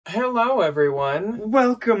Hello, everyone.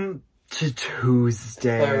 Welcome to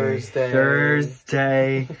Thursday.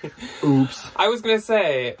 Oops. I was gonna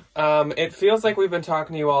say, it feels like we've been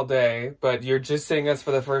talking to you all day, but you're just seeing us for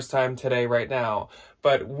the first time today, right now.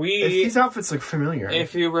 But These outfits look familiar.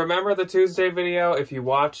 If you remember the Tuesday video, if you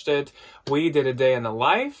watched it, we did a day in the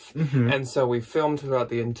life, and so we filmed throughout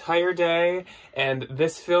the entire day, and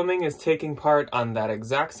this filming is taking part on that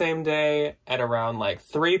exact same day at around like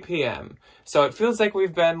 3 p.m. So it feels like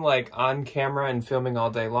we've been like on camera and filming all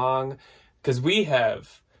day long, because we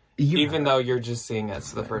have, even though you're just seeing us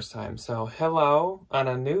for the first time. So hello on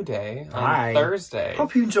a new day, on Thursday.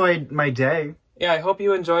 Hope you enjoyed my day. Yeah, I hope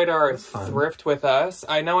you enjoyed our thrift with us.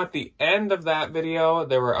 I know at the end of that video,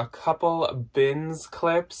 there were a couple bins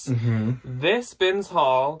clips. This bins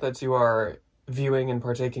haul that you are viewing and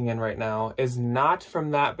partaking in right now is not from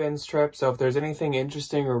that bins trip. So if there's anything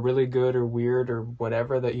interesting or really good or weird or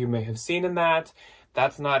whatever that you may have seen in that,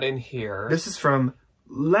 that's not in here. This is from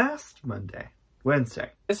last Wednesday.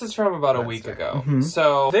 This is from about a week ago.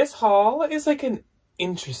 So this haul is like an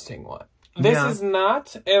interesting one. This is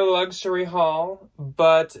not a luxury haul,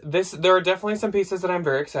 but there are definitely some pieces that I'm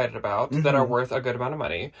very excited about that are worth a good amount of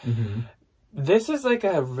money. This is like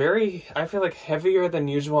a very, I feel like, heavier than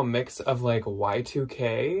usual mix of like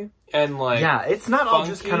Y2K and like it's not all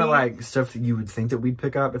just kind of like stuff that you would think that we'd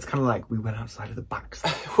pick up. It's kind of like we went outside of the box.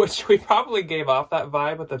 Which we probably gave off that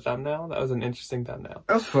vibe with the thumbnail. That was an interesting thumbnail.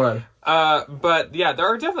 That was fun. But yeah, there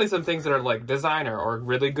are definitely some things that are like designer or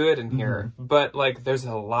really good in here. But like there's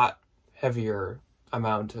a lot heavier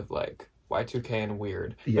amount of like Y2K and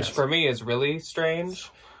weird, which for me is really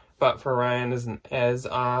strange, but for Ryan isn't as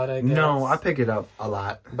odd, I guess. No, I pick it up a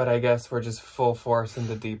lot. But I guess we're just full force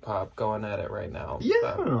into Depop going at it right now.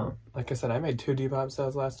 Yeah. But, like I said, I made 2 Depop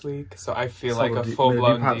sales last week, so I feel like a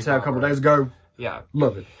full-blown Depop sale a couple days ago. Yeah.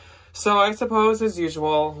 Love it. So I suppose, as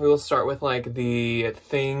usual, we will start with like the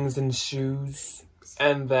things and shoes.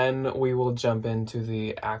 And then we will jump into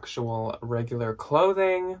the actual regular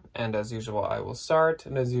clothing. And as usual, I will start.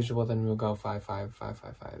 And as usual, then we'll go 5, 5, 5,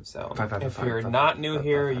 5, 5. So if you're not new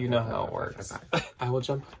here, you know how it works. I will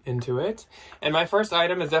jump into it. And my first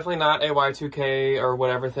item is definitely not a Y2K or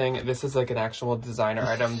whatever thing. This is like an actual designer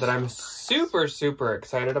item that I'm super, super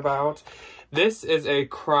excited about. This is a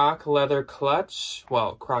croc leather clutch,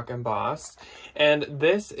 well, croc embossed. And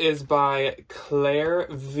this is by Claire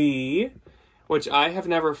V, which I have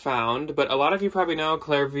never found, but a lot of you probably know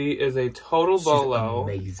Claire V is a total bolo.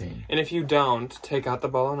 She's amazing. And if you don't, take out the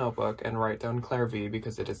bolo notebook and write down Claire V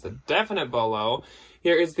because it is the definite bolo.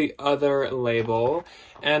 Here is the other label.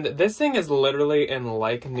 And this thing is literally in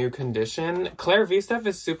like new condition. Claire V stuff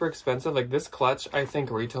is super expensive. Like this clutch, I think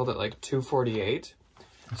retailed at like $248.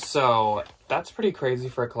 So that's pretty crazy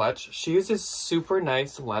for a clutch. She uses super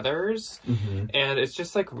nice leathers and it's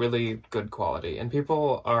just like really good quality. And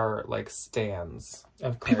people are like stans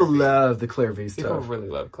of Claire V. People love the Claire V stuff. People really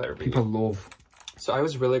love Claire V. People love. So I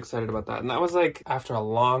was really excited about that. And that was like after a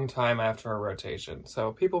long time after a rotation.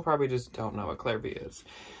 So people probably just don't know what Claire V is.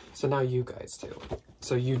 So now you guys do.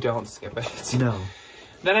 So you don't skip it. No.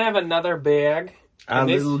 Then I have another bag.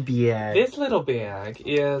 Little bag. This little bag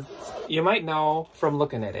is, you might know from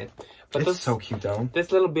looking at it. But it's so cute though.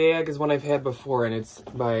 This little bag is one I've had before and it's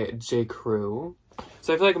by J. Crew.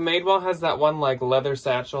 So I feel like Madewell has that one like leather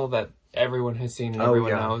satchel that everyone has seen and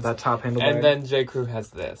everyone knows. That top handle bag. And then J. Crew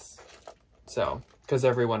has this. So, because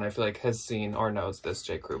everyone I feel like has seen or knows this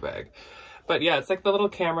J. Crew bag. But yeah, it's like the little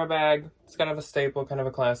camera bag. It's kind of a staple, kind of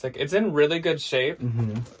a classic. It's in really good shape.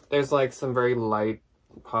 There's like some very light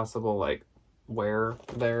possible like wear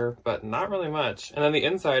there, but not really much. And then the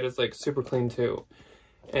inside is like super clean too.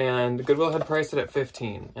 And Goodwill had priced it at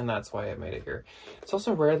 $15, and that's why I made it here. It's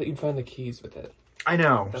also rare that you'd find the keys with it. I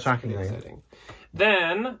know, that's shockingly exciting.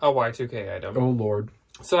 Then a Y2K item. Oh lord.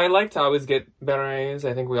 So I like to always get berets.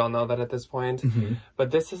 I think we all know that at this point. But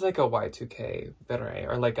this is like a Y2K beret,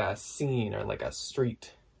 or like a scene, or like a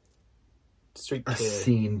street kid. A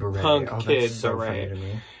scene beret. Punk kid that's so beret. funny to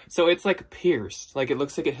me. So it's like pierced. Like it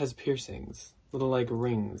looks like it has piercings. Little like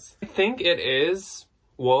rings. I think it is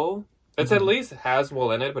wool. It's at least has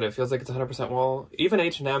wool in it, but it feels like it's 100% wool. Even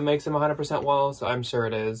H&M makes them 100% wool, so I'm sure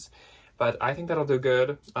it is. But I think that'll do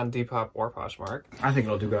good on Depop or Poshmark. I think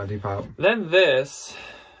it'll do good on Depop. Then this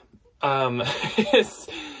is,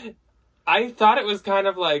 I thought it was kind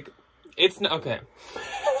of like, it's not, okay.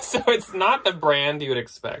 So it's not the brand you would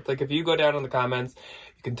expect. Like if you go down in the comments,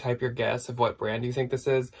 you can type your guess of what brand you think this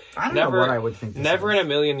is. I don't know what I would think this Never is. in a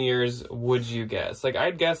million years would you guess. Like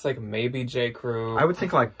I'd guess like maybe J. Crew. I would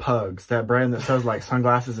think like Pugs, that brand that sells like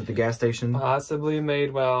sunglasses at the gas station. Possibly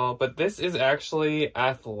Madewell. But this is actually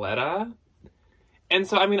Athleta. And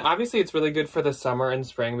so, I mean, obviously it's really good for the summer and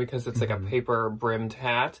spring because it's like a paper brimmed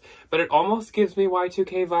hat. But it almost gives me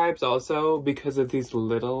Y2K vibes also because of these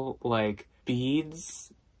little, like,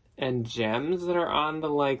 beads and gems that are on the,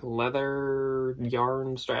 like, leather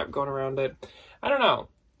yarn strap going around it. I don't know.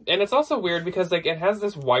 And it's also weird because, like, it has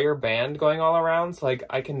this wire band going all around. So, like,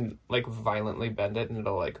 I can, like, violently bend it and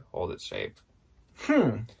it'll, like, hold its shape.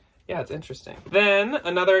 Yeah, it's interesting. Then,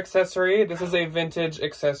 another accessory. This is a vintage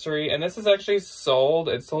accessory, and this is actually sold.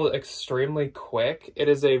 It's sold extremely quick. It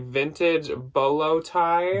is a vintage bolo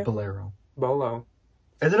tie. Bolero. Bolo.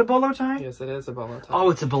 Is it a bolo tie? Yes, it is a bolo tie.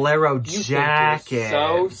 Oh, it's a bolero jacket. Think you're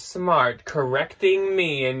so smart, correcting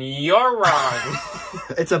me, and you're wrong.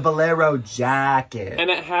 It's a bolero jacket. And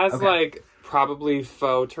it has, like, probably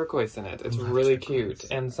faux turquoise in it. It's really cute.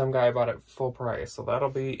 And some guy bought it full price. So that'll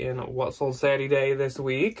be in What Sold Saturday this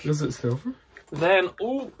week. Is it silver? Then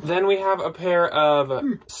we have a pair of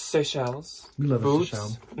Seychelles boots.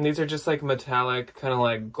 Seychelles. And these are just like metallic, kind of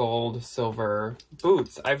like gold, silver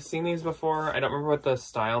boots. I've seen these before. I don't remember what the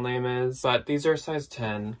style name is, but these are size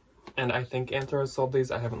 10. And I think Anthro sold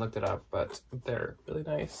these. I haven't looked it up, but they're really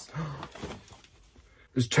nice.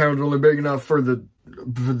 This town's only big enough for the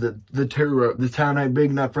two of the town ain't big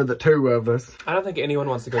enough for the two of us. I don't think anyone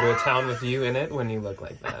wants to go to a town with you in it when you look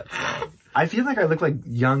like that. So. I feel like I look like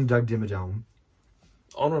young Doug Dimmadome.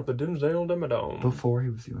 Owner of the Dimsdale Dimmadome. Before he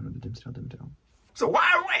was the owner of the Dimsdale Dimmadome. So wait,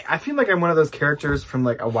 I feel like I'm one of those characters from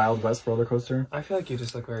like a Wild West roller coaster. I feel like you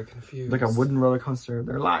just look very confused. Like a wooden roller coaster.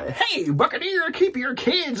 They're like, hey, Buccaneer, keep your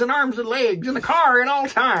kids and arms and legs in the car at all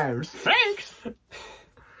times. Thanks.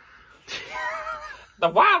 The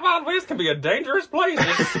Wild Wild West can be a dangerous place,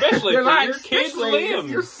 especially for your kids'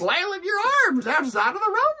 limbs. You're flailing your arms outside of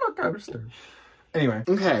the roller coaster. Anyway,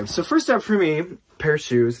 okay, so first up for me, pair of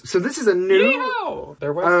shoes. So this is a new...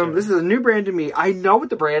 They're Western. This is a new brand to me. I know what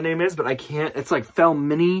the brand name is, but I can't. It's like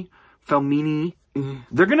Felmini.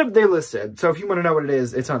 They're listed. So if you want to know what it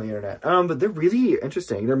is, it's on the internet. But they're really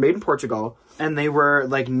interesting. They're made in Portugal, and they were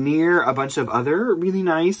like near a bunch of other really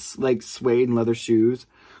nice like suede and leather shoes.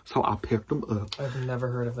 So I picked them up. I've never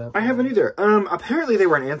heard of that brand. I haven't either. Apparently they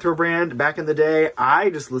were an Anthro brand back in the day. I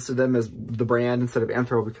just listed them as the brand instead of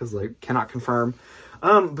Anthro because like cannot confirm.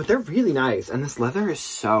 But they're really nice, and this leather is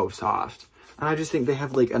so soft. And I just think they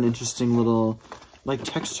have like an interesting little like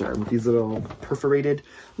texture with these little perforated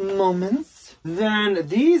moments. Then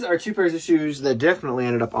these are two pairs of shoes that definitely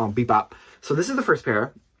ended up on Bebop. So this is the first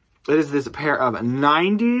pair. It is this pair of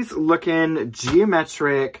 90s looking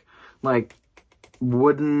geometric like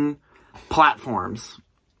wooden platforms.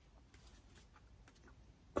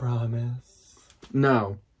 Promise.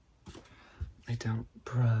 No. I don't.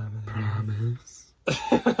 Promise.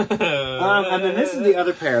 And then this is the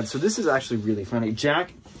other pair. So this is actually really funny.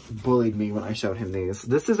 Jack bullied me when I showed him these.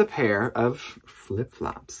 This is a pair of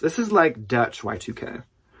flip-flops. This is like Dutch Y2K.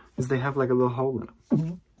 Because they have like a little hole in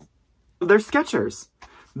them. They're Skechers.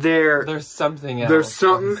 There's something else. There's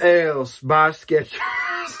something else by Skechers.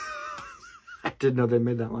 I didn't know they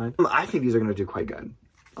made that line. I think these are going to do quite good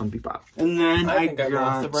on Bebop. And then I think I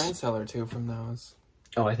lost the brain cell or two from those.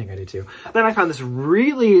 Oh, I think I do too. Then I found this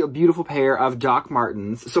really beautiful pair of Doc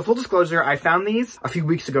Martens. So full disclosure, I found these a few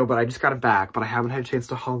weeks ago, but I just got them back, but I haven't had a chance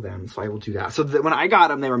to haul them, so I will do that. So when I got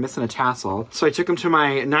them, they were missing a tassel. So I took them to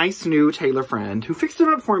my nice new tailor friend who fixed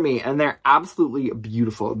them up for me, and they're absolutely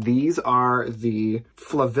beautiful. These are the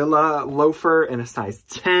Flavilla loafer in a size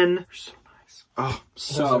 10. So nice. Oh,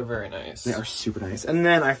 so those are very nice. They are super nice. And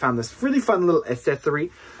then I found this really fun little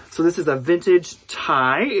accessory. So this is a vintage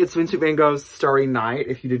tie. It's Vincent Van Gogh's Starry Night,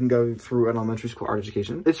 if you didn't go through an elementary school art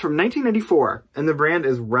education. It's from 1994, and the brand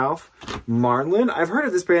is Ralph Marlin. I've heard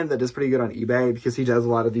of this brand that does pretty good on eBay because he does a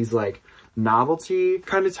lot of these, like, novelty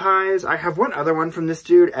kind of ties. I have one other one from this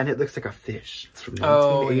dude, and it looks like a fish. It's from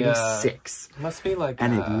 1986. Yeah. Must be like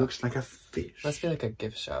and it looks like a fish. Must be like a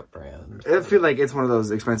gift shop brand. I feel like it's one of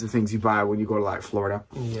those expensive things you buy when you go to, like, Florida.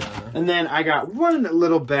 Yeah. And then I got one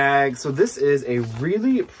little bag. So this is a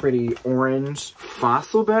really pretty orange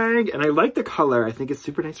fossil bag, and I like the color. I think it's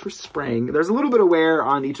super nice for spring. There's a little bit of wear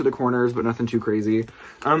on each of the corners, but nothing too crazy.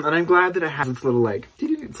 And I'm glad that it has its little, like,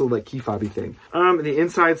 key fobby thing. The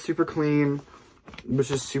inside's super clean,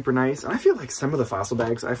 which is super nice. And I feel like some of the fossil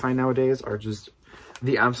bags I find nowadays are just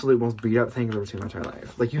the absolute most beat up thing I've ever seen in my entire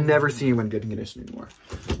life. Like, you never see them in good condition anymore.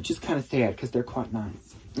 Which is kind of sad, because they're quite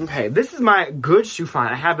nice. Okay, this is my good shoe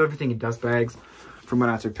find. I have everything in dust bags from when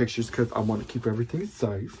I took pictures, because I want to keep everything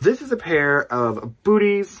safe. This is a pair of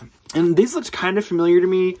booties, and these looked kind of familiar to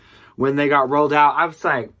me when they got rolled out. I was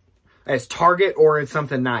like, it's Target or it's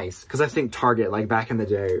something nice, because I think Target, like back in the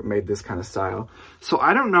day, made this kind of style. So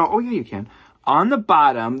I don't know. Oh, yeah, you can. On the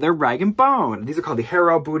bottom, they're rag and bone. These are called the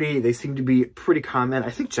Hero Booty. They seem to be pretty common.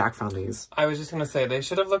 I think Jack found these. I was just going to say, they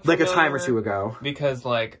should have looked like familiar, a time or two ago. Because,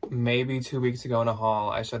 like, maybe 2 weeks ago in a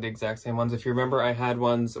haul, I showed the exact same ones. If you remember, I had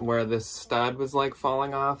ones where this stud was, like,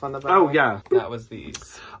 falling off on the back. Oh, yeah. That was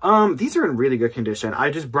these. These are in really good condition.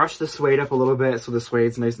 I just brushed the suede up a little bit, so the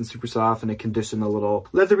suede's nice and super soft, and I conditioned the little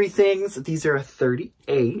leathery things. These are a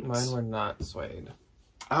 38. Mine were not suede.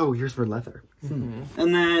 Oh, yours were leather. And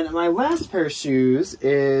then my last pair of shoes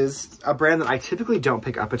is a brand that I typically don't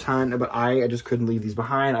pick up a ton, but I just couldn't leave these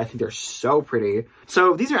behind. I think they're so pretty.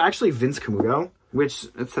 So these are actually Vince Camuto, which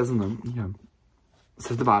it says in them, you know, it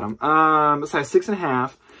says at the bottom. Size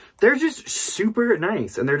 6.5. They're just super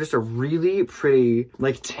nice, and they're just a really pretty,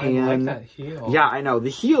 like, tan. I like that heel. Yeah, I know.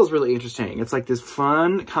 The heel's really interesting. It's like this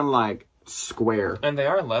fun, kind of like square. And they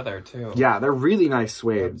are leather, too. Yeah, they're really nice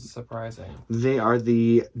suede. That's surprising. They are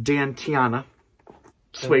the Dantiana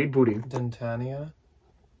suede booty. Dantania?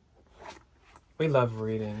 We love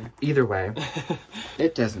reading. Either way,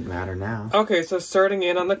 it doesn't matter now. Okay, so starting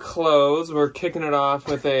in on the clothes, we're kicking it off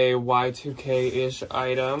with a Y2K-ish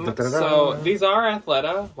item. Da-da-da-da. So these are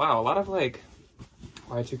Athleta. Wow, a lot of like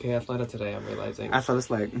Y2K Athleta today, I'm realizing. Athleta's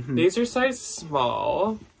like... These are size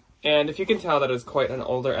small. And if you can tell, that is quite an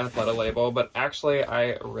older Athleta label, but actually,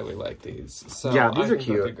 I really like these. So yeah, these I are think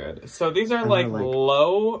they'll cute. be good. So these are like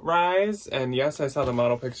low rise, and yes, I saw the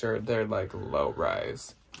model picture. They're like low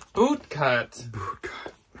rise, boot cut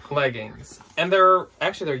leggings, and they're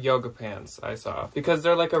yoga pants. I saw because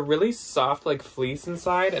they're like a really soft like fleece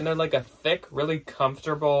inside, and they're like a thick, really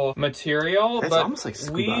comfortable material. It's but almost like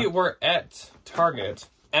scuba. we were at Target,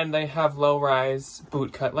 and they have low rise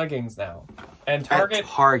boot cut leggings now. And Target,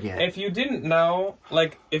 if you didn't know,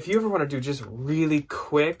 like, if you ever want to do just really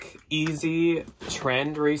quick, easy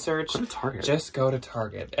trend research, just go to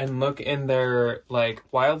Target and look in their, like,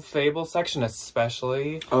 Wild Fable section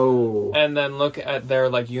especially. Oh. And then look at their,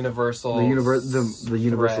 like, Universal... The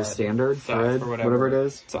Universal Standard thread, whatever it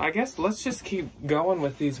is. So I guess let's just keep going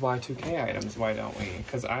with these Y2K items, why don't we?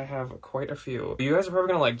 Because I have quite a few. You guys are probably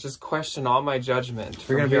going to, like, just question all my judgment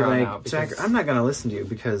from You're here going to be on like, out. Jack, I'm not going to listen to you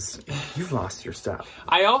because you've lost your stuff.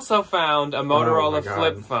 I also found a Motorola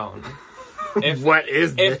flip phone. What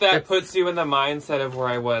is this? If that puts you in the mindset of where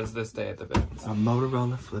I was this day at the Vins. A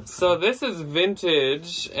Motorola flip phone. So this is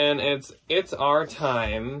vintage, and it's our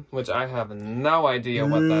time, which I have no idea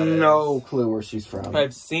what that is. No clue where she's from.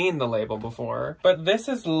 I've seen the label before. But this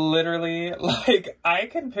is literally, like, I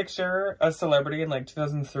can picture a celebrity in, like,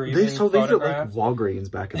 2003 being photographed. These are like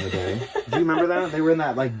Walgreens back in the day. Do you remember that? They were in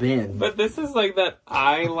that, like, bin. But this is, like, that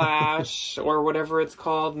eyelash, or whatever it's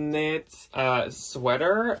called, knit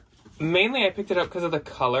sweater. Mainly, I picked it up because of the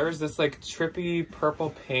colors. This, like, trippy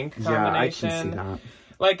purple-pink combination. Yeah, I can see that.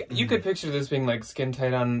 Like, you could picture this being, like, skin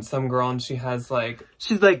tight on some girl, and she has, like...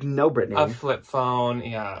 She's like, no, Brittany. A flip phone,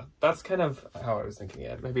 yeah. That's kind of how I was thinking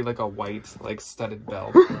it. Maybe, like, a white, like, studded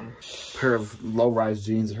belt. Pair of low-rise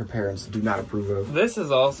jeans that her parents do not approve of. This is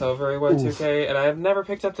also very Y2K, and I have never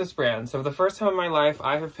picked up this brand. So, for the first time in my life,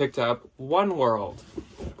 I have picked up One World,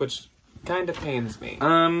 which kind of pains me.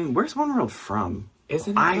 Where's One World from?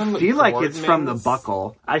 Isn't it I feel like it's from the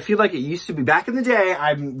Buckle. I feel like it used to be back in the day.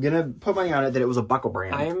 I'm gonna put money on it that it was a Buckle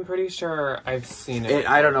brand. I'm pretty sure I've seen it.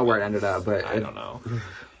 I don't know where it ended up, but I don't know.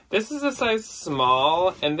 This is a size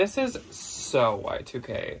small, and this is so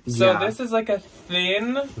Y2K. So this is like a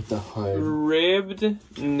thin, with the hood,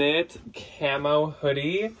 ribbed knit camo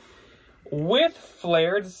hoodie with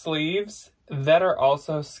flared sleeves that are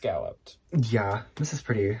also scalloped. Yeah, this is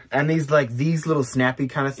pretty. And these little snappy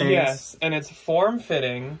kind of things. Yes, and it's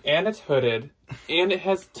form-fitting, and it's hooded, and it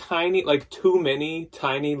has tiny, like, too many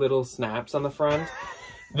tiny little snaps on the front.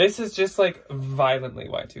 This is just, like, violently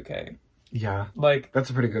Y2K. Yeah, like, that's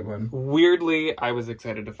a pretty good one. Weirdly, I was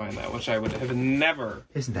excited to find that, which I would have never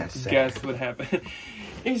guessed would happen.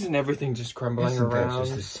 Isn't everything just crumbling around? That's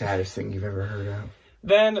just the saddest thing you've ever heard of.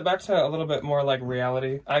 Then, back to a little bit more, like,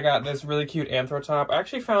 reality. I got this really cute anthro top. I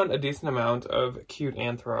actually found a decent amount of cute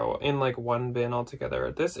anthro in, like, one bin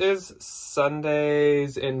altogether. This is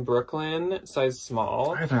Sundays in Brooklyn, size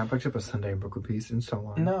small. I have not picked up a Sunday in Brooklyn piece in so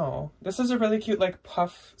long. No. This is a really cute, like,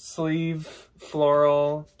 puff sleeve,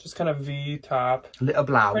 floral, just kind of V top. A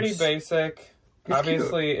blouse. Pretty basic. It's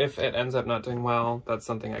obviously, cute. If it ends up not doing well, that's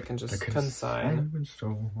something I can just consign.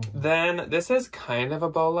 Then, this is kind of a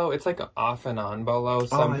bolo. It's like an off and on bolo.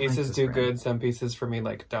 Some pieces do good, some pieces for me,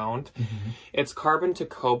 like, don't. It's carbon to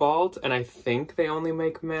cobalt, and I think they only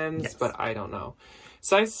make men's, but I don't know.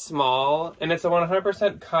 Size small, and it's a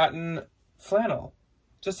 100% cotton flannel.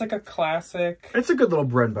 Just like a classic... It's a good little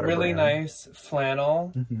bread and butter really brand. nice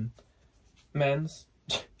flannel. Men's.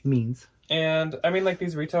 Means. And I mean, like,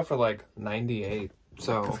 these retail for like $98.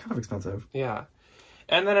 So It's kind of expensive. yeah.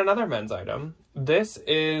 And then another men's item. This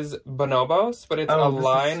is bonobos, but it's a Oh, this is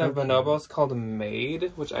line so of bonobos called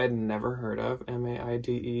Maide, which I had never heard of.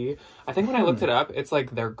 M-A-I-D-E. I think when I looked it up, it's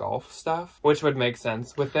like their golf stuff, which would make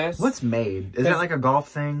sense with this. What's Maide? Is that like a golf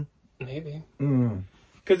thing? Maybe. Mm.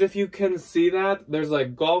 Because if you can see that, there's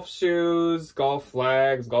like golf shoes, golf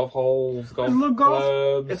flags, golf holes, golf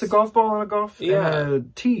clubs. It's a golf ball and a golf and a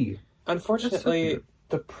tee. Unfortunately,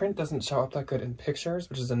 the print doesn't show up that good in pictures,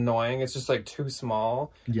 which is annoying. It's just like too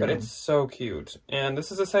small, but it's so cute. And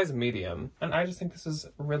this is a size medium, and I just think this is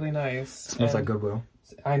really nice. Smells like Goodwill.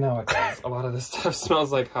 I know it does. A lot of this stuff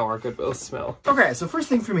smells like how our Goodwills smell. Okay, so first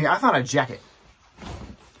thing for me, I found a jacket.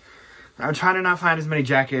 I'm trying to not find as many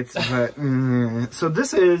jackets, but so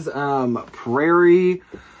this is Prairie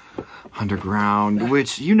Underground,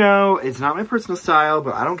 which, you know, it's not my personal style,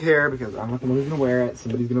 but I don't care because I'm not the one who's gonna wear it.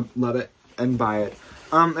 Somebody's gonna love it and buy it.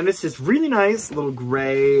 And it's this really nice little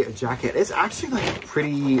gray jacket. It's actually like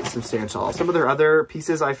pretty substantial. Some of their other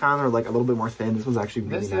pieces I found are like a little bit more thin. This one's actually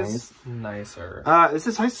really nice. This is nicer. This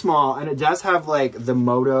is size small, and it does have like the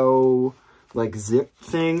Moto like zip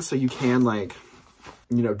thing, so you can like,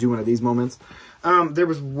 you know, do one of these moments. There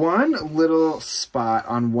was one little spot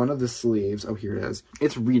on one of the sleeves. Oh, here it is.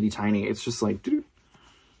 It's really tiny. It's just like, doo-doo.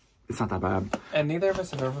 It's not that bad. And neither of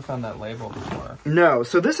us have ever found that label before. No.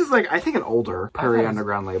 So this is like, I think an older Prairie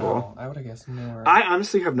Underground label. Oh, I would have guessed newer. I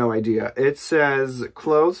honestly have no idea. It says,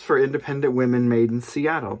 clothes for independent women made in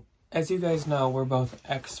Seattle. As you guys know, we're both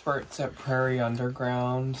experts at Prairie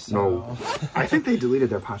Underground, so... No. I think they deleted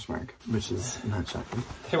their Poshmark, which is not shocking.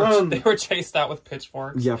 They were chased out with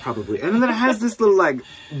pitchforks. Yeah, probably. And then it has this little, like,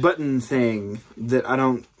 button thing that I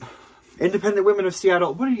don't... Independent women of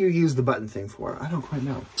Seattle, what do you use the button thing for? I don't quite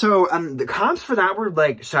know. So, the comps for that were,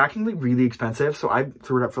 like, shockingly really expensive. So I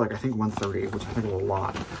threw it up for, like, I think $130, which I think is a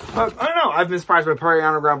lot. But I don't know. I've been surprised by Prairie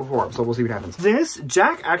Underground before, so we'll see what happens.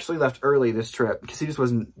 Jack actually left early this trip because he just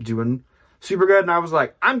wasn't doing super good. And I was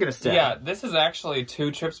like, I'm going to stay. Yeah, this is actually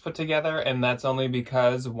 2 trips put together, and that's only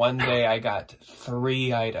because one day I got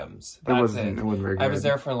 3 items. That's it wasn't very good. I was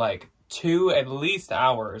there for, like, 2 at least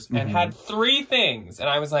hours and had 3 things, and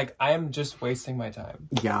I was like, I am just wasting my time.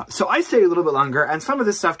 Yeah, so I stayed a little bit longer, and some of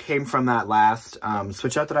this stuff came from that last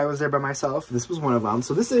switch out that I was there by myself. This was one of them.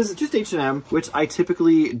 So this is just H&M, which I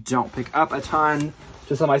typically don't pick up a ton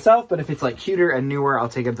to sell myself, but if it's like cuter and newer, I'll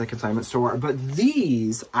take it to the consignment store. But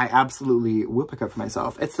these I absolutely will pick up for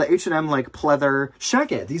myself. It's the H&M like pleather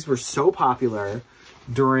jacket. These were so popular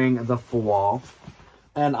during the fall.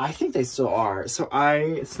 And I think they still are. So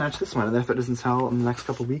I snatched this one, and if it doesn't sell in the next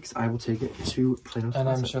couple weeks, I will take it to Plato's And Closet.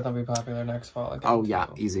 I'm sure they'll be popular next fall again. Oh yeah,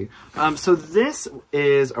 easy. So this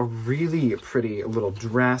is a really pretty little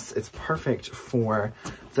dress. It's perfect for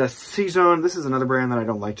the season. This is another brand that I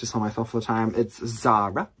don't like to sell myself all the time. It's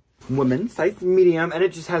Zara, woman, size medium, and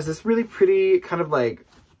it just has this really pretty kind of like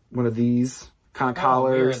one of these kind of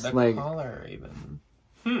collars, weird. like collar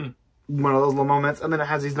even. one of those little moments, and then it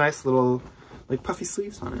has these nice little like puffy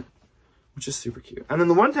sleeves on it, which is super cute. And then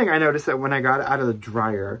the one thing I noticed that when I got it out of the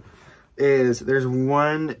dryer is there's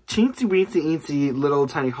one teensy weensy little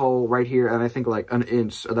tiny hole right here, and I think like an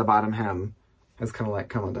inch of the bottom hem has kind of like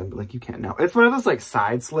come undone, but like you can't know. It's one of those like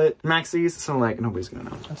side slit maxis, so like nobody's gonna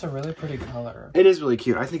know. That's a really pretty color. It is really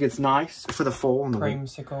cute. I think it's nice for the fall and the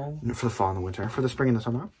creamsicle. For the fall and the winter, for the spring and the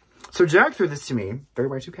summer. So Jack threw this to me, very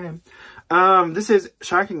Y2K. This is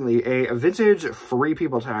shockingly a vintage Free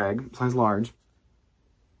People tag, size large.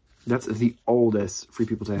 That's the oldest Free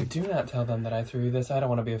People tag. Do not tell them that I threw you this. I don't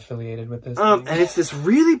want to be affiliated with this. And it's this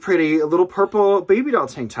really pretty little purple baby doll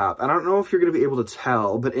tank top. I don't know if you're going to be able to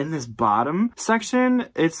tell, but in this bottom section,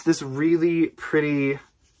 it's this really pretty,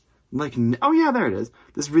 like, oh yeah, there it is.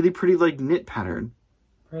 This really pretty, like, knit pattern.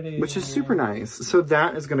 Pretty. Which is super nice. So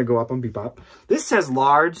that is going to go up on Bebop. This says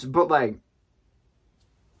large, but like,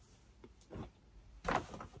 I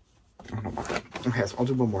don't know about that. Okay, so I'll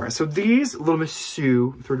do one more. So these, little Miss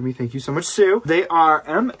Sue threw to me. Thank you so much, Sue. They are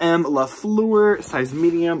La Fleur size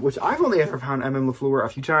medium, which I've only ever found La Fleur a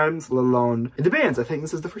few times, let alone in the bands. I think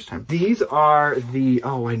this is the first time. These are the,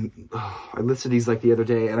 I listed these like the other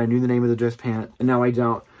day, and I knew the name of the dress pant, and now I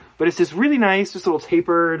don't. But it's this really nice, just little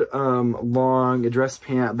tapered, long dress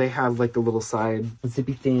pant. They have like the little side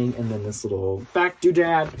zippy thing, and then this little back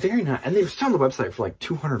doodad. Very nice. And they were still on the website for like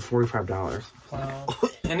 $245. Wow.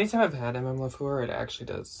 Anytime I've had La Fleur, it actually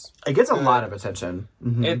does. It gets a lot of attention.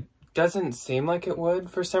 It doesn't seem like it would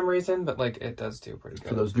for some reason, but like it does do pretty good.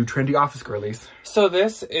 For those new trendy office girlies. So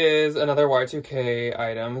this is another Y2K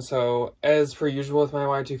item. So as per usual with my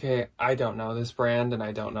Y2K, I don't know this brand and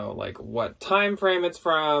I don't know like what time frame it's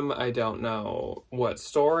from. I don't know what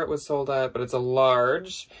store it was sold at, but it's a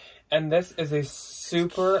large. And this is a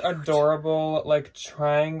super adorable, like,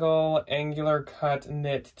 triangle, angular cut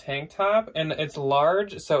knit tank top. And it's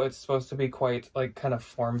large, so it's supposed to be quite, like, kind of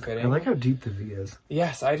form-fitting. I like how deep the V is.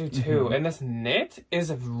 Yes, I do too. And this knit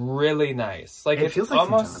is really nice. Like, it feels like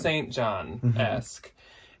almost St. John-esque.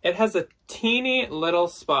 It has a teeny little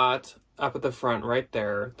spot up at the front right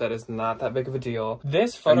there that is not that big of a deal.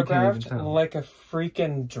 This photographed like a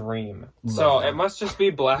freaking dream. So it must just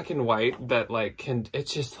be black and white that like it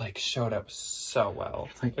just like showed up so well.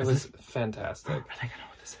 Like, it was fantastic. I think I know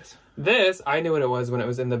what this is. This, I knew what it was when it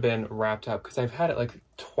was in the bin wrapped up because I've had it like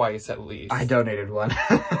twice at least. I donated one.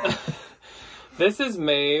 This is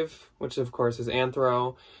Maeve, which of course is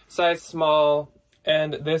Anthro, size small.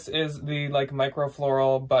 And this is the, like,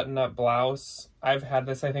 micro-floral button-up blouse. I've had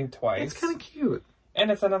this, I think, twice. It's kind of cute.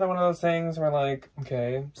 And it's another one of those things where, like,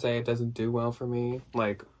 okay, say it doesn't do well for me.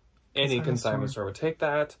 Like, any consignment store would take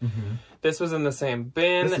that. This was in the same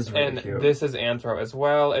bin. This is really cute. This is Anthro as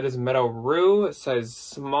well. It is Meadow Rue, size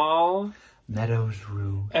small. Meadows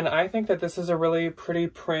Rue. And I think that this is a really pretty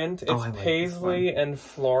print. It's paisley and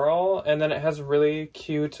floral. And then it has really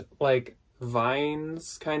cute, like,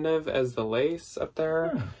 vines kind of as the lace up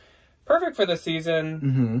there. Perfect for the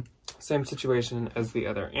season. Same situation as the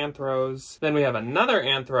other Anthros. Then we have another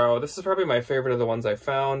Anthro. This is probably my favorite of the ones I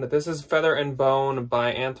found. This is Feather and Bone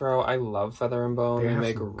by Anthro. I love Feather and Bone. They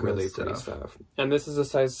make really pretty stuff. And this is a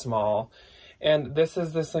size small. And this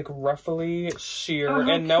is this like ruffly sheer.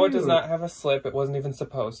 And no, it does not have a slip. It wasn't even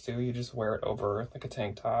supposed to. You just wear it over like a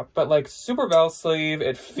tank top. But like super bell sleeve.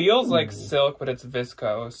 It feels like silk, but it's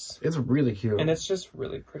viscose. It's really cute. And it's just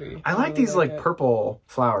really pretty. I like these like purple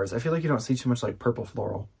flowers. I feel like you don't see too much like purple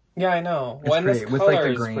floral. Yeah, I know. It's this color like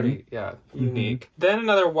the green. Is pretty, unique. Then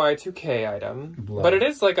another Y2K item. But it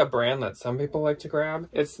is like a brand that some people like to grab.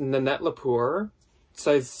 It's Nanette Lepore.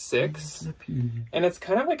 Size 6. And it's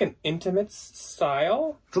kind of like an intimate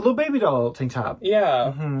style. It's a little baby doll tank top.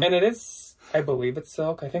 Yeah. And it is, I believe it's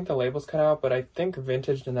silk. I think the label's cut out, but I think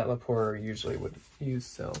vintage Nanette Lepore usually would use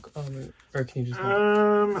silk. Or can you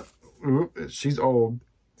just... she's old.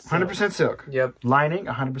 100% silk. Yep. Lining,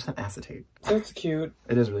 100% acetate. So it's cute.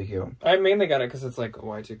 It is really cute. I mainly got it because it's like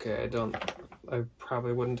Y2K. I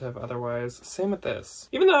probably wouldn't have otherwise. Same with this.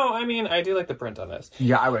 Even though, I mean, I do like the print on this.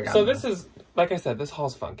 Yeah, I would have gotten this is, like I said, this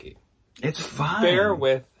haul's funky. It's fun. Bear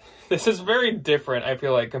with. This is very different, I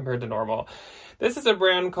feel like, compared to normal. This is a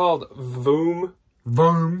brand called Voom.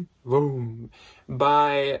 Voom.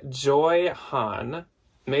 By Joy Han.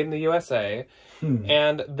 Made in the USA.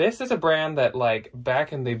 And this is a brand that, like,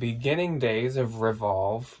 back in the beginning days of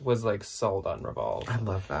Revolve was, like, sold on Revolve. I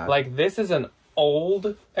love that. Like, this is an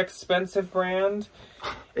old, expensive brand.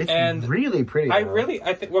 It's really pretty. I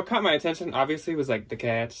think what caught my attention, obviously, was, like, the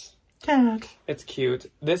cat. It's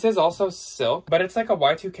cute. This is also silk, but it's like a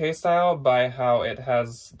Y2K style by how it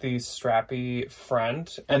has the strappy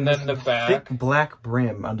front and then the back. Thick black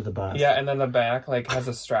brim under the bust. Yeah, and then the back, like, has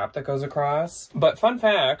a strap that goes across. But fun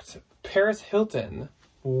fact... Paris Hilton,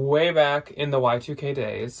 way back in the Y2K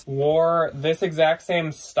days, wore this exact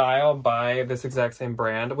same style by this exact same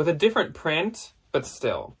brand with a different print, but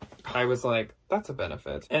still. I was like, that's a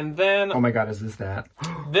benefit. And then... Oh my god, is this that?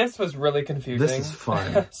 This was really confusing. This is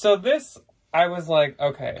fun. So this, I was like,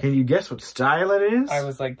 okay. Can you guess what style it is? I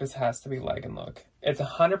was like, this has to be Lagenlook. It's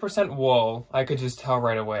 100% wool. I could just tell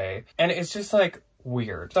right away. And it's just like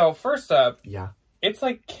weird. So first up... Yeah. It's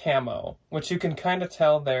like camo, which you can kind of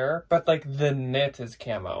tell there, but like the knit is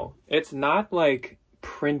camo. It's not like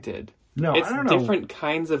printed. No, it's I don't know. Different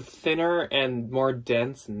kinds of thinner and more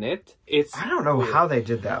dense knit. I don't know how they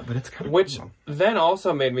did that, but it's kind of Which cool. Then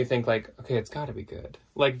also made me think like, okay, it's got to be good.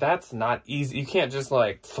 Like that's not easy. You can't just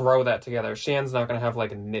like throw that together. Shan's not going to have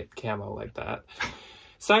like a knit camo like that.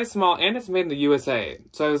 Size small, and it's made in the USA.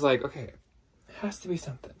 So I was like, okay. Has to be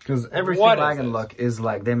something. Because everything Lagenlook is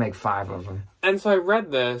like, they make 5 of them. And so I read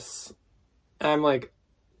this, and I'm like,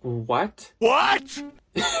 what? What?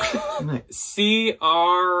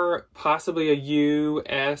 C-R, possibly a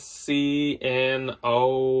U-S-C-N-O.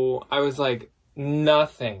 I was like,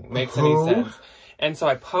 nothing makes any sense. And so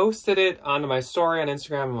I posted it onto my story on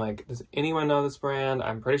Instagram. I'm like, does anyone know this brand?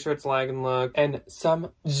 I'm pretty sure it's Lagenlook. And some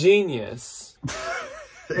genius.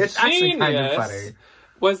 It's actually kind of funny.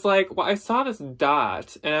 Was like, well, I saw this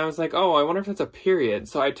dot, and I was like, oh, I wonder if it's a period.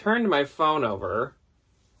 So I turned my phone over,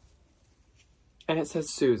 and it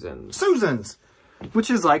says Susan's. Susan's! which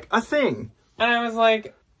is like a thing. And I was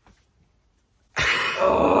like,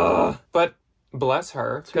 ugh. But bless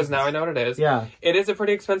her, because now I know what it is. Yeah. It is a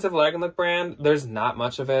pretty expensive Lagenlook brand. There's not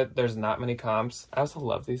much of it. There's not many comps. I also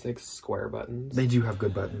love these like square buttons. They do have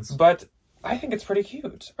good buttons. But I think it's pretty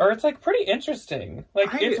cute. Or it's like pretty interesting. Like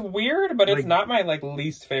it's weird, but it's not my like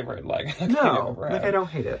least favorite Lagenlook. No, like I don't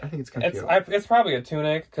hate it. I think it's kind of cute. It's probably a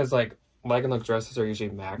tunic, because like Lagenlook dresses are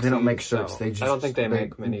usually maxi. They don't make shirts. So they just. I don't think they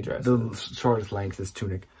make mini dresses. The shortest length is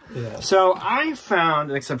tunic. Yeah. So I found,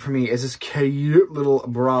 and except for me, is this cute little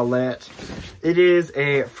bralette. It is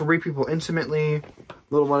a Free People Intimately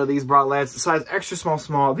little one of these bralettes, size extra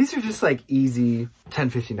small. These are just like easy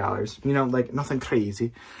 $10, $15, you know, like nothing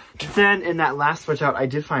crazy. Then in that last switch out, I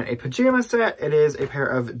did find a pajama set. It is a pair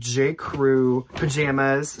of J. Crew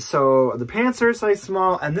pajamas. So the pants are size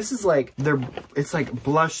small, and this is like, it's like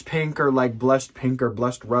blush pink or like blushed pink or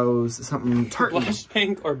blushed rose, something tartan. Blushed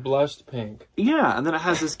pink or blushed pink. Yeah, and then it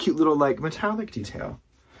has this cute little like metallic detail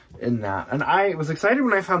in that. And I was excited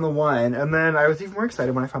when I found the one, and then I was even more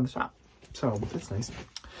excited when I found the top. So that's nice.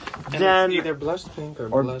 And then it's either blushed pink or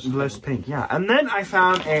blushed pink. Yeah. And then I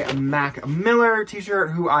found a Mac Miller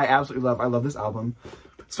t-shirt, who I absolutely love. I love this album.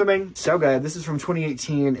 Swimming, so good. This is from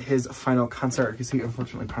 2018, his final concert, because he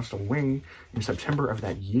unfortunately passed away in September of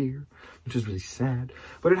that year, which is really sad.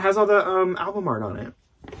 But it has all the album art on it,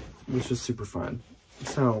 which is super fun.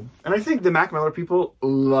 So, and I think the Mac Miller people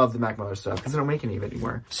love the Mac Miller stuff, because they don't make any of it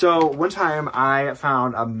anymore. So one time I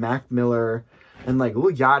found a Mac Miller and like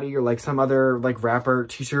Lil Yachty or like some other like rapper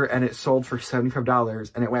t-shirt, and it sold for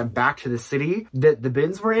 $75, and it went back to the city that the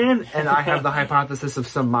bins were in. And I have the hypothesis of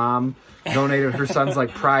some mom donated her son's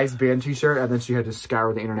like prized band t-shirt, and then she had to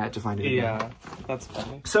scour the internet to find it again. Yeah, that's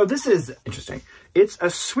funny. So this is interesting. It's a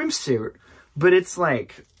swimsuit, but it's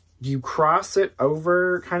like you cross it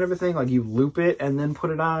over kind of a thing, like you loop it and then put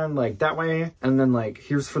it on like that way, and then like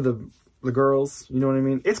here's for the girls, you know what I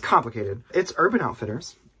mean? It's complicated. It's Urban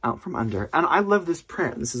Outfitters. Out from Under. And I love this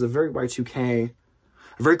print. This is a very Y2K,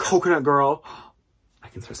 a very coconut girl. I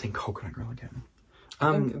can start saying coconut girl again.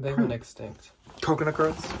 I think they went extinct. Coconut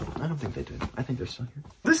girls? I don't think they did. I think they're still here.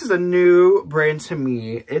 This is a new brand to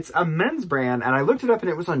me. It's a men's brand, and I looked it up and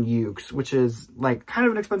it was on Ukes, which is like kind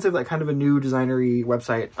of an expensive, like kind of a new designery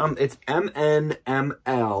website. It's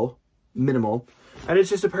MNML, minimal. And it's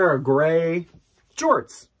just a pair of gray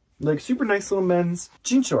jorts. Like super nice little men's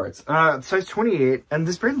jean shorts. Size 28. And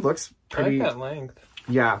this brand looks pretty... I like that length.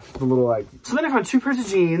 Yeah, the little like... So then I found two pairs of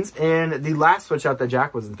jeans in the last switch out that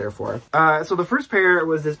Jack wasn't there for. So the first pair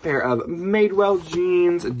was this pair of Madewell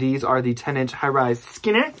jeans. These are the 10-inch high-rise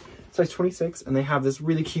skinny. Size 26. And they have this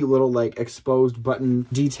really cute little like exposed button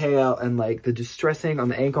detail and like the distressing on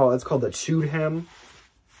the ankle. It's called the chewed hem,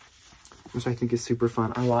 which I think is super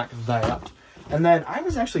fun. I like that. And then I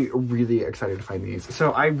was actually really excited to find these.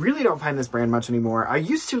 So I really don't find this brand much anymore. I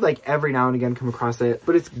used to like every now and again come across it,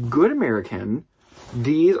 but it's Good American.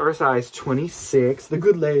 These are size 26, the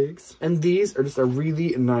good legs. And these are just a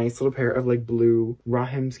really nice little pair of like blue raw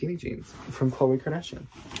hem skinny jeans from Khloe Kardashian.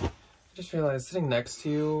 I just realized sitting next to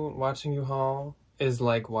you, watching you haul, is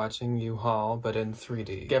like watching you haul, but in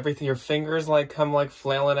 3D. Everything, your fingers like come like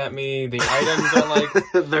flailing at me. The items are like...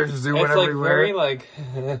 They're zooming everywhere. It's like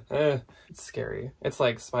very like... It's scary. It's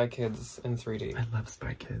like Spy Kids in 3D. I love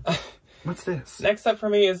Spy Kids. What's this? Next up for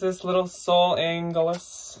me is this little Soul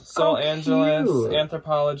Angeles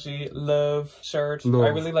Anthropology Love shirt. Love. I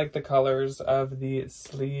really like the colors of the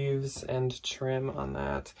sleeves and trim on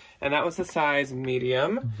that. And that was a size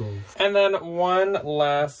medium. Love. And then one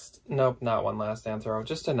last, nope, not one last Anthro,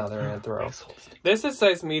 just another Anthro. This is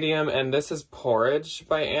size medium, and this is Porridge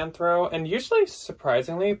by Anthro. And usually,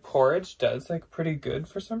 surprisingly, Porridge does like pretty good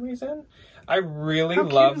for some reason. I really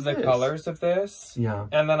love the colors of this. Yeah.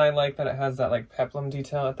 And then I like that it has that like peplum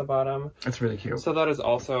detail at the bottom. That's really cute. So that is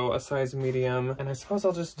also a size medium. And I suppose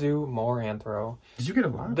I'll just do more Anthro. Did you get a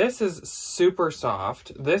lot? This is super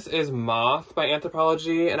soft. This is Moth by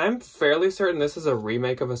Anthropology. And I'm fairly certain this is a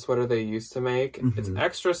remake of a sweater they used to make. Mm-hmm. It's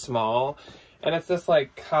extra small. And it's this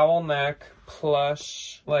like cowl neck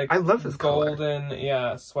plush, like I love this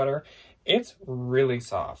golden, sweater. It's really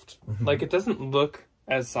soft. Mm-hmm. Like it doesn't look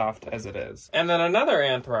as soft as it is. And then another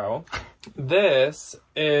Anthro. This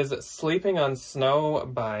is Sleeping on Snow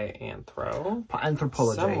by Anthro.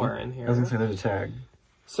 Anthropology. Somewhere in here. I was gonna say there's a tag.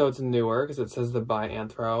 So it's newer because it says the by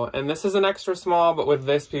Anthro. And this is an extra small, but with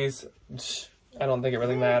this piece, I don't think it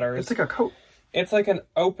really matters. It's like a coat. It's like an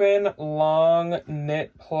open, long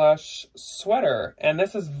knit plush sweater. And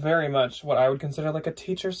this is very much what I would consider like a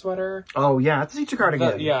teacher sweater. Oh, yeah. It's a teacher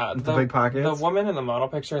cardigan. The big pockets. The woman in the model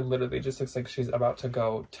picture literally just looks like she's about to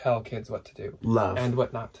go tell kids what to do. Love. And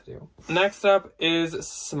what not to do. Next up is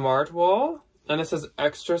Smart Wool. And this is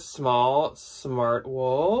extra small Smart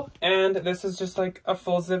Wool. And this is just like a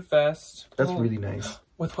full zip vest. That's really nice.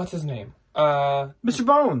 With what's his name? Mr.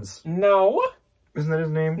 Bones. No. Isn't that his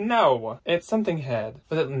name? No. It's something head.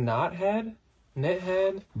 Was it knot head? Knit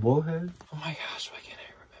head? Wool head? Oh my gosh, why can't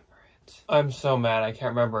I remember it? I'm so mad I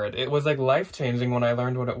can't remember it. It was like life-changing when I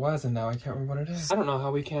learned what it was, and now I can't remember what it is. I don't know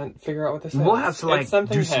how we can't figure out what this is. We'll have to like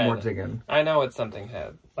do some head. more digging. I know it's something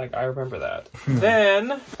head. Like, I remember that.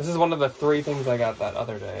 Then, this is one of the 3 things I got that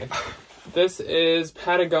other day. This is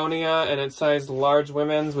Patagonia, and it's sized large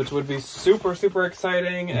women's, which would be super, super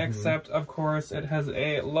exciting, except, of course, it has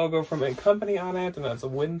a logo from a company on it, and that's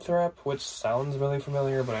Winthrop, which sounds really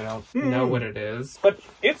familiar, but I don't know what it is. But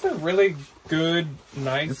it's a really good,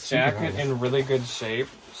 nice jacket in really good shape.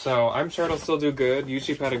 So I'm sure it'll still do good.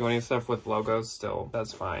 Usually Patagonia stuff with logos still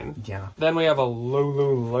does fine. Yeah. Then we have a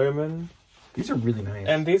Lululemon. These are really nice.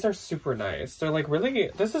 And these are super nice. They're like really,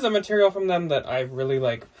 this is a material from them that I really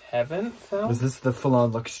like haven't found. Is this the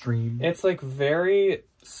full-on Luxtreme? It's like very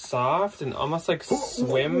soft and almost like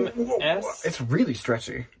swim-esque. It's really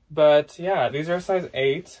stretchy. But yeah, these are size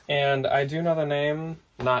 8, and I do know the name,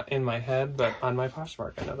 not in my head, but on my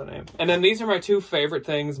Poshmark I know the name. And then these are my 2 favorite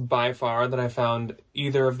things by far that I found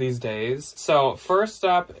either of these days. So first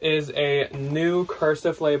up is a new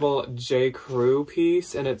cursive label J. Crew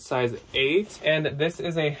piece, and it's size 8. And this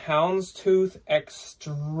is a houndstooth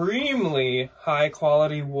extremely high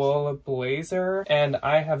quality wool blazer. And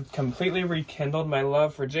I have completely rekindled my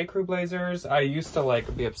love for J. Crew blazers. I used to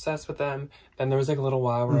like be obsessed with them. Then there was like a little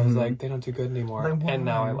while where I was like, they don't do good anymore. And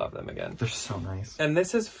now I love them again. They're so nice. And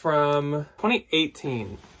this is from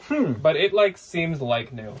 2018. But it like seems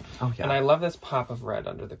like new. Oh yeah. And I love this pop of red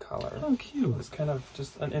under the collar. Oh, cute. It's kind of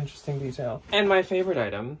just an interesting detail. And my favorite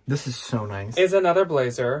item. This is so nice. Is another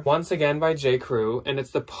blazer, once again by J. Crew, and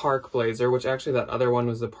it's the Park blazer, which actually that other one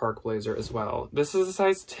was the Park blazer as well. This is a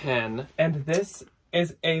size 10, and this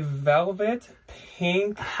is a velvet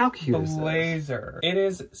pink blazer. It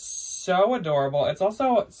is so adorable. It's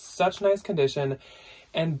also such nice condition,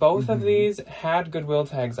 and both of these had Goodwill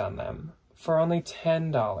tags on them for only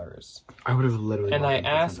 $10. I would have literally. And I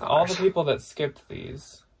asked all the people that skipped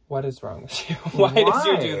these, what is wrong with you? Why did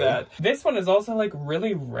you do that? This one is also like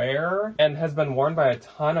really rare and has been worn by a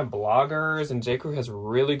ton of bloggers, and J. Crew has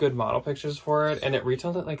really good model pictures for it, and it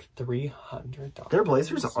retailed at like $300. Their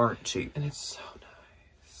blazers aren't cheap. And it's so nice.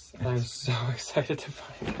 And I'm so excited to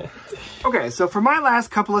find it. Okay, so for my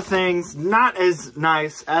last couple of things, not as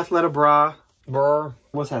nice, Athleta bra. Bra.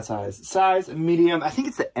 What's that size? Size medium. I think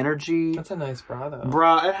it's the Energy. That's a nice bra though.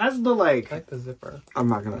 Bra. It has the like. I like the zipper. I'm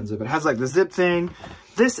not gonna unzip it. It has like the zip thing.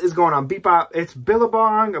 This is going on Bebop. It's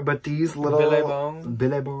Billabong, but these little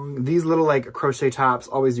Billabong. These little like crochet tops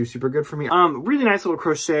always do super good for me. Really nice little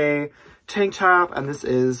crochet tank top, and this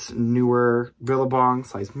is newer Billabong,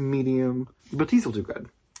 size medium. But these will do good.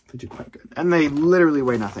 They do quite good. And they literally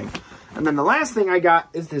weigh nothing. And then the last thing I got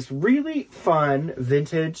is this really fun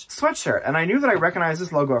vintage sweatshirt. And I knew that I recognized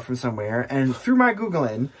this logo from somewhere. And through my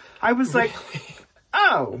Googling, I was like,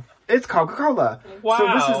 oh, it's Coca-Cola. Wow.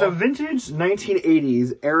 So this is a vintage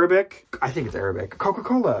 1980s Arabic, I think it's Arabic,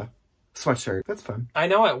 Coca-Cola sweatshirt. That's fun. I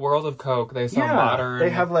know at World of Coke, they sell modern. They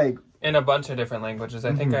have like... in a bunch of different languages.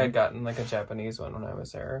 I think I had gotten like a Japanese one when I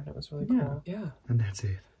was there. It was really cool. Yeah. And that's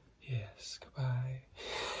it. Yes, goodbye.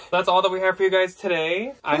 That's all that we have for you guys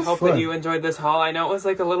today. I hope that you enjoyed this haul. I know it was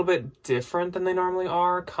like a little bit different than they normally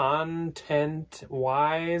are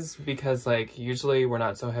content-wise, because like usually we're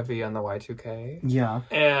not so heavy on the Y2K. Yeah.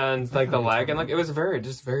 And like the Lagenlook, it was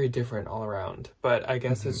very different all around. But I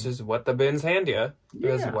guess it's just what the bins hand you.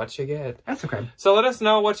 Is what you get. That's okay. So let us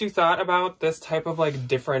know what you thought about this type of like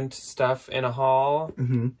different stuff in a haul.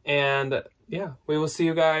 And yeah, we will see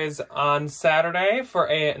you guys on Saturday for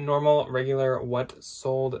a normal, regular What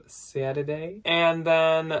Sold Saturday. And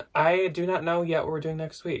then I do not know yet what we're doing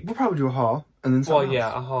next week. We'll probably do a haul and then something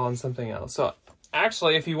else. A haul and something else. So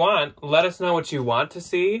actually, if you want, let us know what you want to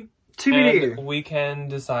see. TBD. And we can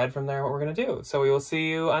decide from there what we're going to do. So we will see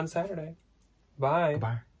you on Saturday. Bye.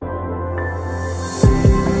 Bye.